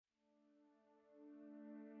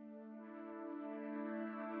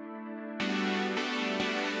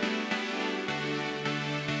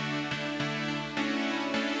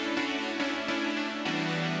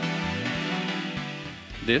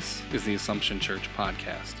This is the Assumption Church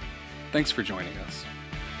podcast. Thanks for joining us.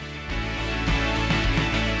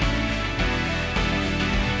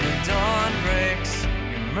 The dawn breaks,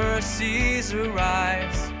 your mercies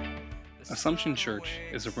arise. Assumption Church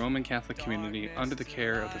is a Roman Catholic community under the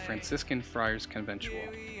care of the Franciscan Friars Conventual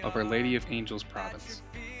of Our Lady of Angels Province.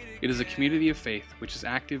 It is a community of faith which is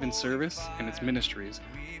active in service, and its ministries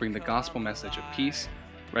bring the gospel message of peace,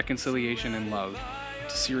 reconciliation, and love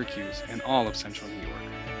to Syracuse and all of central New York.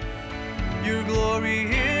 Your glory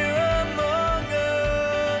here among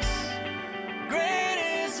us,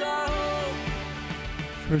 great is our hope.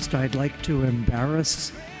 First, I'd like to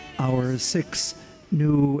embarrass our 6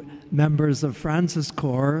 new members of Francis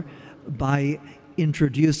Corps by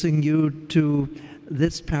introducing you to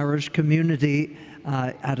this parish community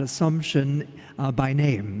at Assumption by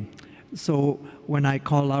name. So when I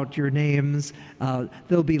call out your names,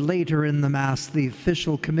 they'll be later in the Mass, the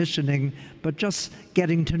official commissioning, but just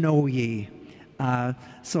getting to know ye.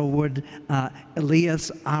 So would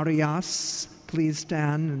Elias Arias please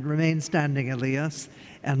stand and remain standing, Elias,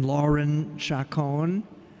 and Lauren Chacon,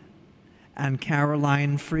 and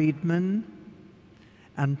Caroline Friedman,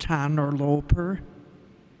 and Tanner Loper,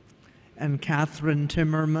 and Catherine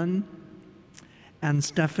Timmerman, and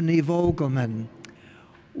Stephanie Vogelman.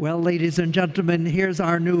 Well, ladies and gentlemen, here's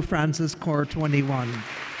our new Francis Corps 21.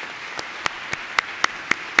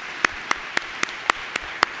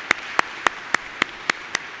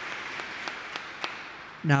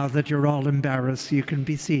 Now that you're all embarrassed, you can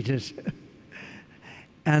be seated.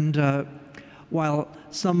 And while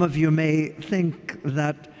some of you may think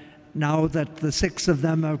that now that the 6 of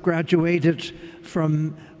them have graduated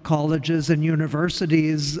from colleges and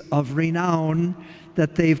universities of renown,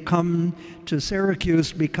 that they've come to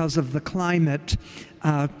Syracuse because of the climate,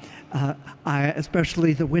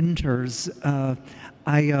 especially the winters.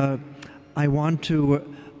 I want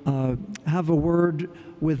to have a word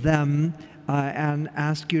with them and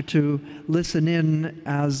ask you to listen in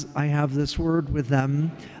as I have this word with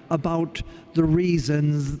them about the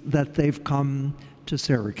reasons that they've come to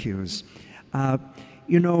Syracuse.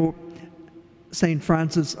 St.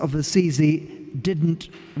 Francis of Assisi didn't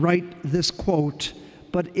write this quote,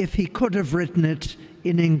 but if he could have written it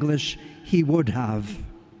in English, he would have.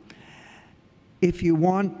 If you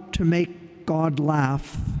want to make God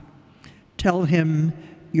laugh, tell him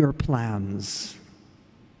your plans.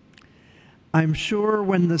 I'm sure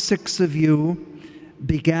when the 6 of you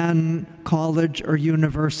began college or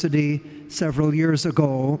university several years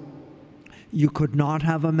ago, you could not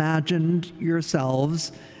have imagined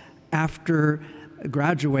yourselves, after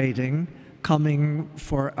graduating, coming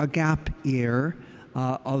for a gap year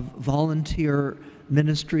of volunteer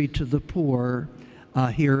ministry to the poor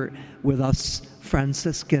here with us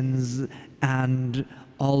Franciscans and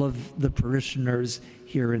all of the parishioners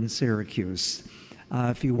here in Syracuse.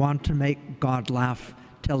 If you want to make God laugh,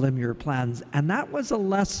 tell him your plans. And that was a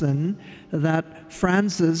lesson that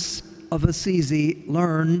Francis of Assisi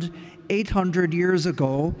learned 800 years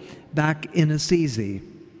ago back in Assisi.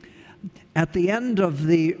 At the end of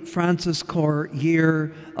the Francis Corps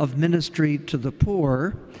year of ministry to the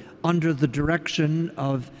poor, under the direction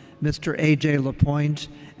of Mr. A.J. Lapointe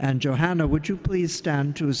and Johanna, would you please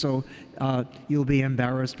stand too, so you'll be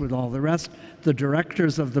embarrassed with all the rest, the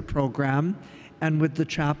directors of the program, and with the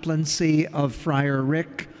chaplaincy of Friar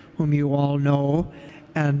Rick, whom you all know,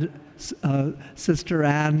 and Sister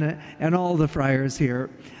Anne, and all the friars here.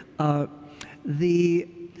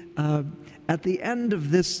 At the end of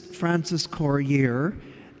this Francis Corps year,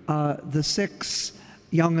 the 6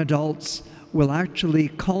 young adults will actually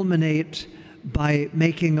culminate by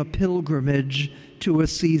making a pilgrimage to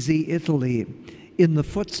Assisi, Italy, in the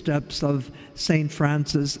footsteps of St.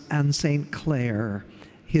 Francis and St. Clare,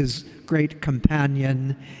 his great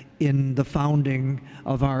companion in the founding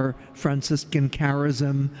of our Franciscan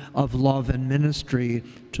charism of love and ministry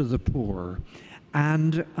to the poor.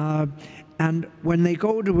 And when they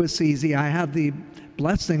go to Assisi, I had the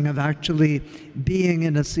blessing of actually being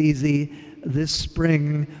in Assisi this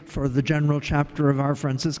spring for the general chapter of our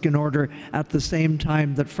Franciscan order at the same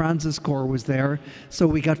time that Francis Corps was there. So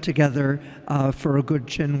we got together for a good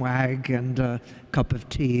chinwag and a cup of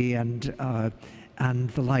tea and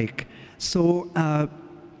the like. So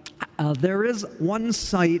there is one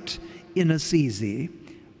site in Assisi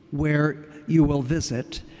where you will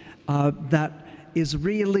visit that is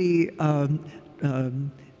really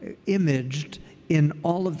imaged in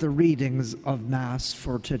all of the readings of Mass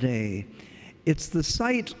for today. It's the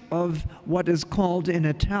site of what is called in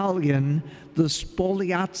Italian the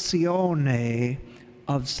Spoliazione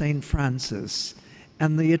of St. Francis.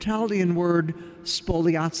 And the Italian word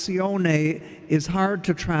spoliazione is hard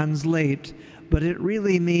to translate, but it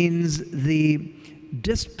really means the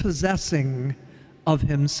dispossessing of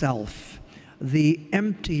himself, the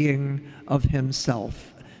emptying of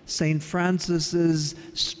himself. St. Francis is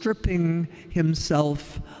stripping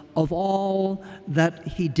himself of all that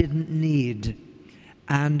he didn't need.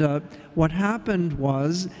 And what happened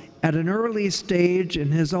was, at an early stage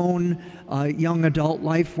in his own young adult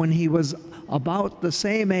life, when he was about the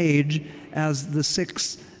same age as the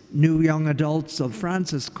 6 new young adults of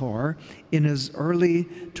Francis Corps, in his early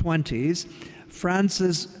 20s,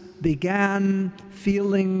 Francis began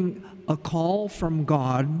feeling a call from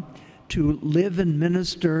God to live and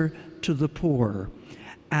minister to the poor.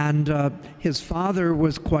 And his father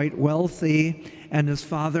was quite wealthy, and his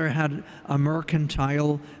father had a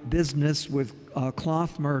mercantile business with a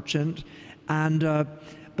cloth merchant.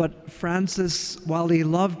 But Francis, while he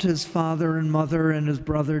loved his father and mother and his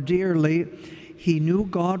brother dearly, he knew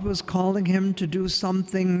God was calling him to do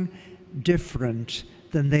something different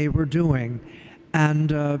than they were doing.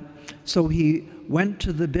 And so he went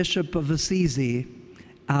to the Bishop of Assisi,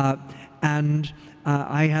 and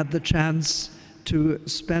I had the chance to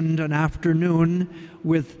spend an afternoon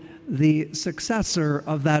with the successor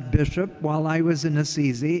of that bishop while I was in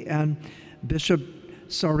Assisi, and Bishop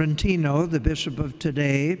Sorrentino, the bishop of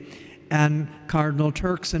today, and Cardinal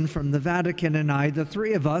Turkson from the Vatican, and I, the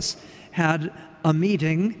 3 of us, had a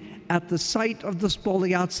meeting at the site of the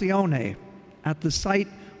Spoliazione, at the site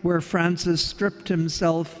where Francis stripped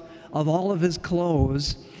himself of all of his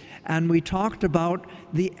clothes, and we talked about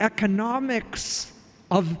the economics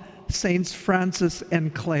of Saints Francis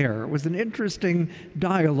and Clare. It was an interesting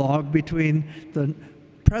dialogue between the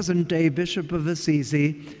present-day Bishop of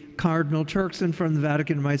Assisi, Cardinal Turkson from the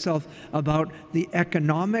Vatican, and myself about the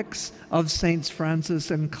economics of Saints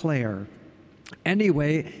Francis and Clare.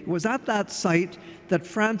 Anyway, it was at that site that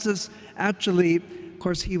Francis actually, of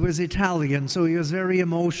course, he was Italian, so he was very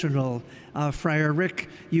emotional. Friar Rick,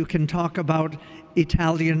 you can talk about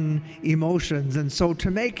Italian emotions. And so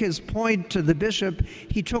to make his point to the bishop,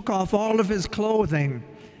 he took off all of his clothing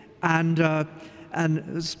and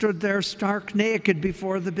stood there stark naked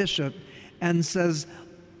before the bishop and says,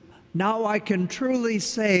 "Now I can truly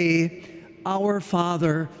say, Our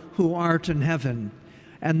Father who art in heaven."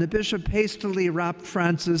 And the bishop hastily wrapped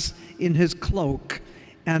Francis in his cloak.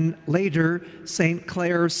 And later, St.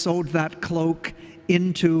 Clare sewed that cloak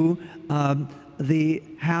into the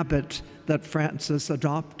habit that Francis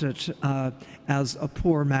adopted as a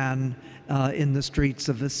poor man in the streets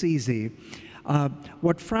of Assisi.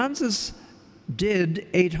 What Francis did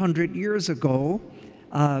 800 years ago,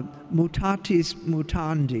 mutatis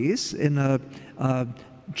mutandis, in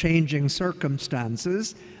changing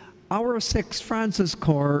circumstances, our 6 Francis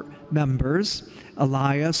Corps members,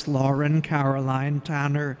 Elias, Lauren, Caroline,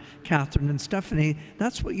 Tanner, Catherine, and Stephanie,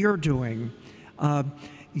 that's what you're doing.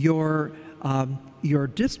 You're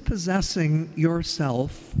dispossessing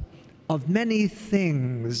yourself of many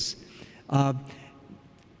things.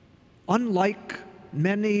 Unlike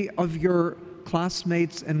many of your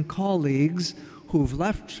classmates and colleagues who've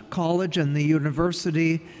left college and the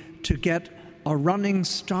university to get a running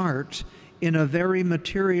start in a very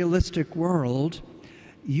materialistic world,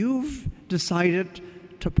 you've decided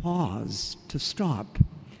to pause, to stop,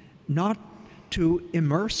 not to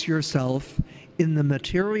immerse yourself in the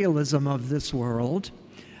materialism of this world,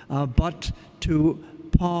 but to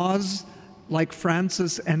pause like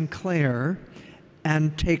Francis and Clare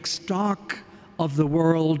and take stock of the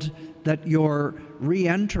world that you're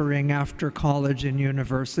re-entering after college and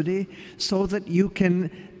university, so that you can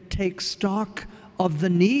take stock of the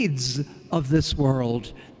needs of this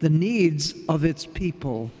world, the needs of its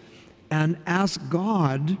people, and ask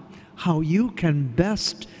God how you can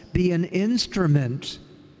best be an instrument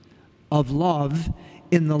of love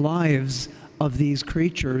in the lives of these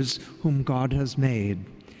creatures whom God has made.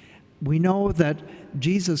 We know that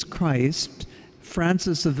Jesus Christ,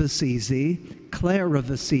 Francis of Assisi, Clare of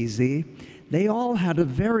Assisi, they all had a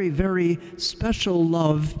very, very special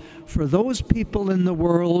love for those people in the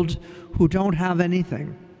world who don't have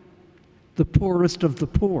anything, the poorest of the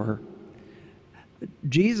poor.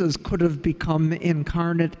 Jesus could have become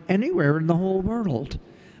incarnate anywhere in the whole world,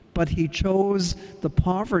 but he chose the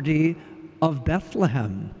poverty of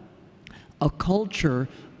Bethlehem, a culture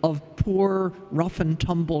of poor, rough and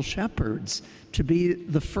tumble shepherds, to be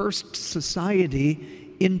the first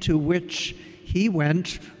society into which he went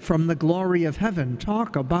from the glory of heaven.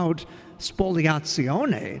 Talk about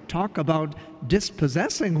spoliazione, talk about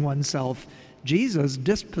dispossessing oneself. Jesus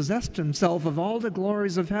dispossessed himself of all the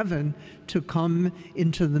glories of heaven to come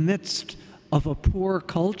into the midst of a poor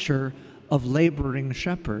culture of laboring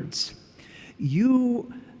shepherds.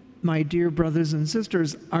 You, my dear brothers and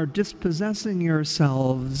sisters, are dispossessing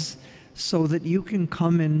yourselves so that you can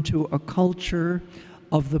come into a culture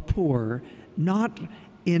of the poor, not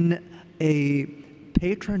in a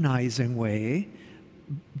patronizing way,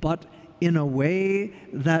 but in a way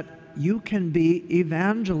that you can be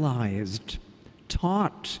evangelized,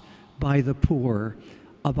 taught by the poor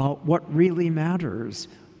about what really matters,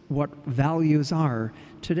 what values are.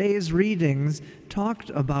 Today's readings talked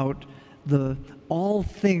about all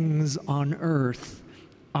things on earth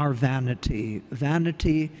are vanity.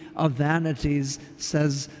 Vanity of vanities,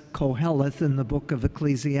 says Koheleth in the book of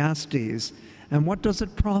Ecclesiastes. And what does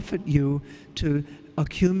it profit you to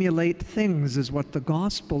accumulate things, is what the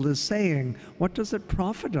gospel is saying. What does it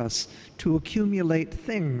profit us to accumulate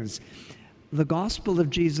things? The gospel of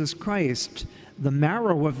Jesus Christ, the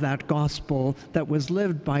marrow of that gospel that was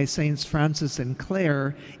lived by Saints Francis and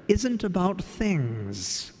Clare, isn't about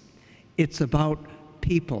things. It's about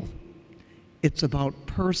people. It's about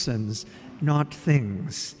persons, not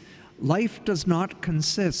things. Life does not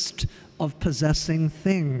consist of possessing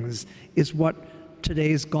things, is what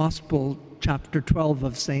today's gospel, chapter 12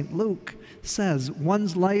 of St. Luke, says.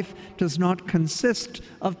 One's life does not consist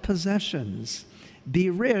of possessions. Be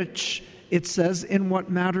rich, it says, in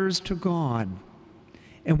what matters to God.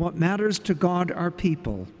 And what matters to God are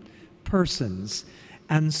people, persons.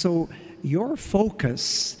 And so your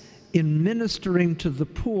focus in ministering to the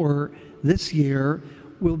poor this year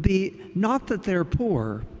will be not that they're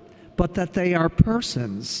poor, but that they are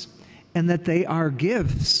persons and that they are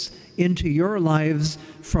gifts into your lives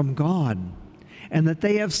from God, and that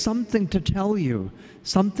they have something to tell you,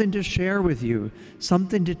 something to share with you,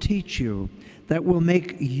 something to teach you that will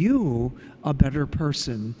make you a better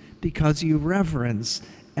person because you reverence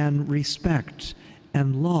and respect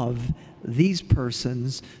and love these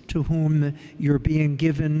persons to whom you're being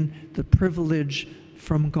given the privilege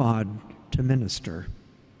from God to minister.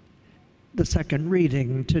 The second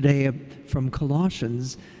reading today from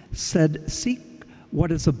Colossians said, "Seek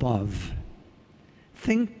what is above.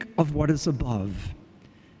 Think of what is above.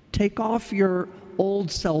 Take off your old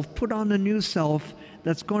self, put on a new self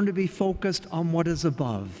that's going to be focused on what is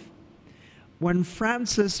above." When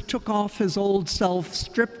Francis took off his old self,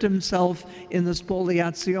 stripped himself in the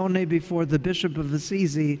Spoliazione before the Bishop of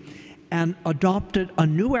Assisi, and adopted a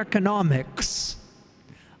new economics,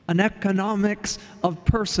 an economics of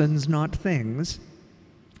persons, not things,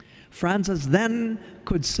 Francis then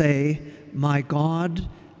could say, "My God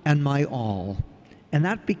and my all." And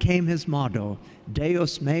that became his motto,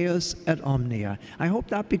 Deus meus et omnia. I hope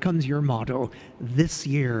that becomes your motto this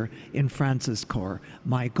year in Francis Corps,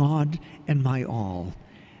 my God and my all.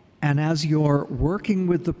 And as you're working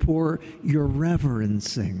with the poor, you're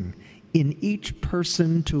reverencing in each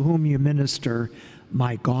person to whom you minister,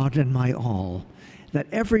 my God and my all. That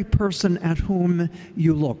every person at whom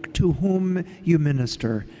you look, to whom you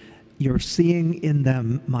minister, you're seeing in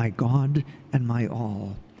them my God and my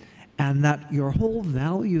all. And that your whole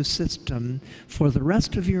value system for the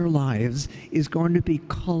rest of your lives is going to be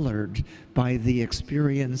colored by the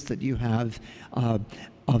experience that you have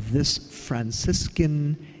of this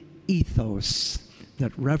Franciscan ethos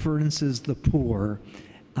that reverences the poor,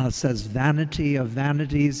 says vanity of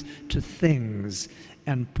vanities to things,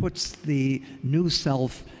 and puts the new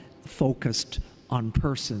self focused on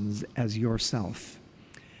persons as yourself.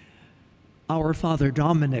 Our Father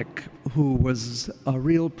Dominic, who was a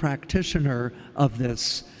real practitioner of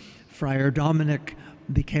this, Friar Dominic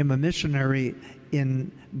became a missionary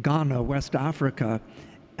in Ghana, West Africa,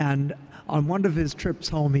 and on one of his trips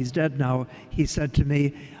home, he's dead now, he said to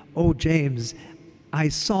me, "Oh, James, I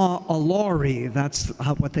saw a lorry," that's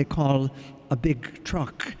what they call a big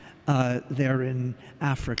truck there in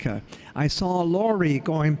Africa. "I saw a lorry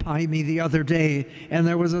going by me the other day, and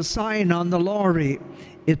there was a sign on the lorry.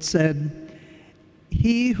 It said,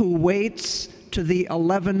 'He who waits to the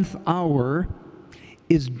 11th hour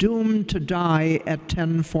is doomed to die at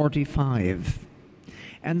 10:45.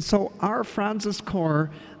 And so our Francis Corps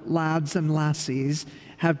lads and lassies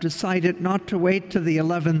have decided not to wait to the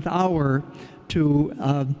 11th hour to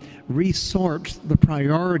resort the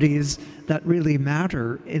priorities that really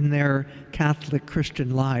matter in their Catholic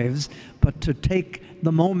Christian lives, but to take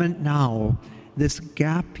the moment now, this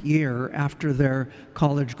gap year after their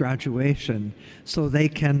college graduation, so they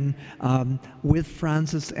can, with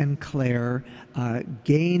Francis and Clare,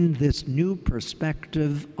 gain this new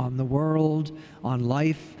perspective on the world, on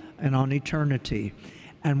life, and on eternity.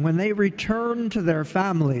 And when they return to their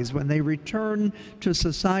families, when they return to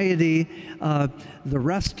society, the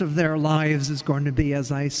rest of their lives is going to be, as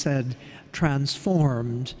I said,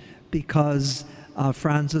 transformed because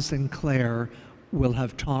Francis and Claire will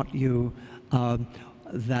have taught you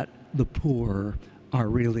that the poor are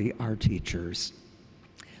really our teachers.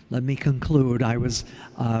 Let me conclude. I was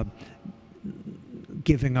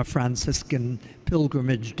giving a Franciscan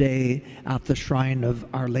pilgrimage day at the shrine of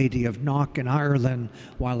Our Lady of Knock in Ireland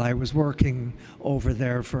while I was working over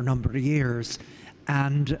there for a number of years.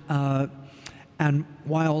 And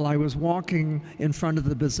while I was walking in front of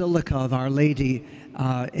the Basilica of Our Lady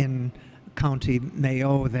in County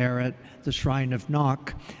Mayo there at the Shrine of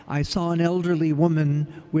Knock, I saw an elderly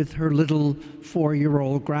woman with her little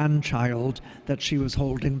 4-year-old grandchild that she was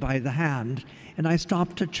holding by the hand. And I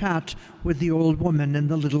stopped to chat with the old woman and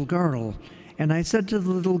the little girl. And I said to the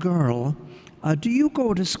little girl, do you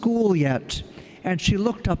go to school yet? And she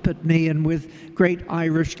looked up at me and with great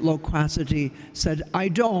Irish loquacity said, I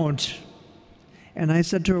don't. And I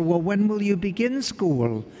said to her, well, when will you begin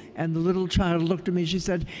school? And the little child looked at me, she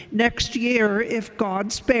said, next year, if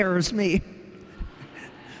God spares me.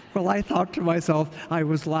 Well, I thought to myself, I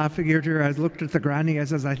was laughing at her. I looked at the granny. I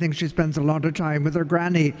says, I think she spends a lot of time with her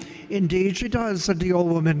granny. Indeed she does, said the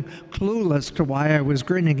old woman, clueless to why I was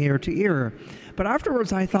grinning ear to ear. But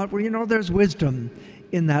afterwards I thought, well, you know, there's wisdom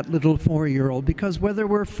in that little 4-year-old, because whether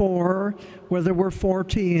we're 4, whether we're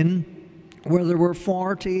 14, whether we're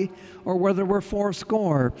 40, or whether we're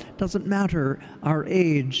 80, doesn't matter our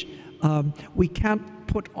age. We can't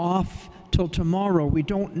put off till tomorrow. We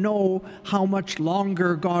don't know how much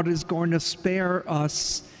longer God is going to spare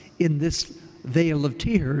us in this vale of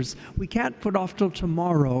tears. We can't put off till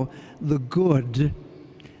tomorrow the good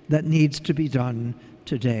that needs to be done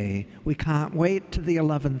today. We can't wait to the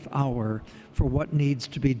 11th hour for what needs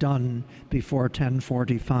to be done before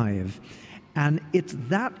 10:45. And it's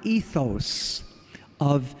that ethos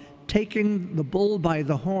of taking the bull by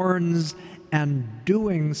the horns and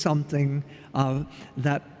doing something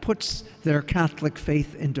that puts their Catholic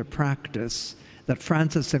faith into practice, that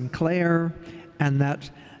Francis and Claire and that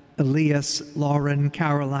Elias, Lauren,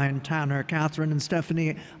 Caroline, Tanner, Catherine, and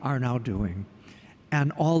Stephanie are now doing.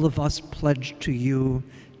 And all of us pledge to you,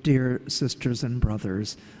 dear sisters and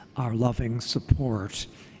brothers, our loving support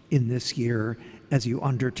in this year as you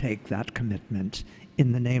undertake that commitment.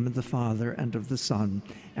 In the name of the Father, and of the Son,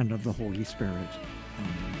 and of the Holy Spirit.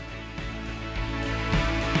 Amen.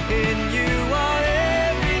 In you our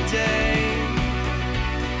every day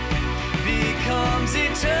becomes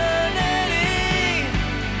eternity.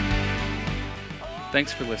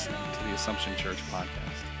 Thanks for listening to the Assumption Church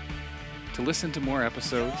podcast. To listen to more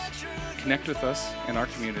episodes, connect with us in our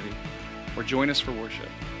community, or join us for worship,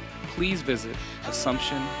 please visit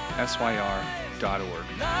AssumptionSYR.org.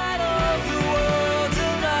 Light of the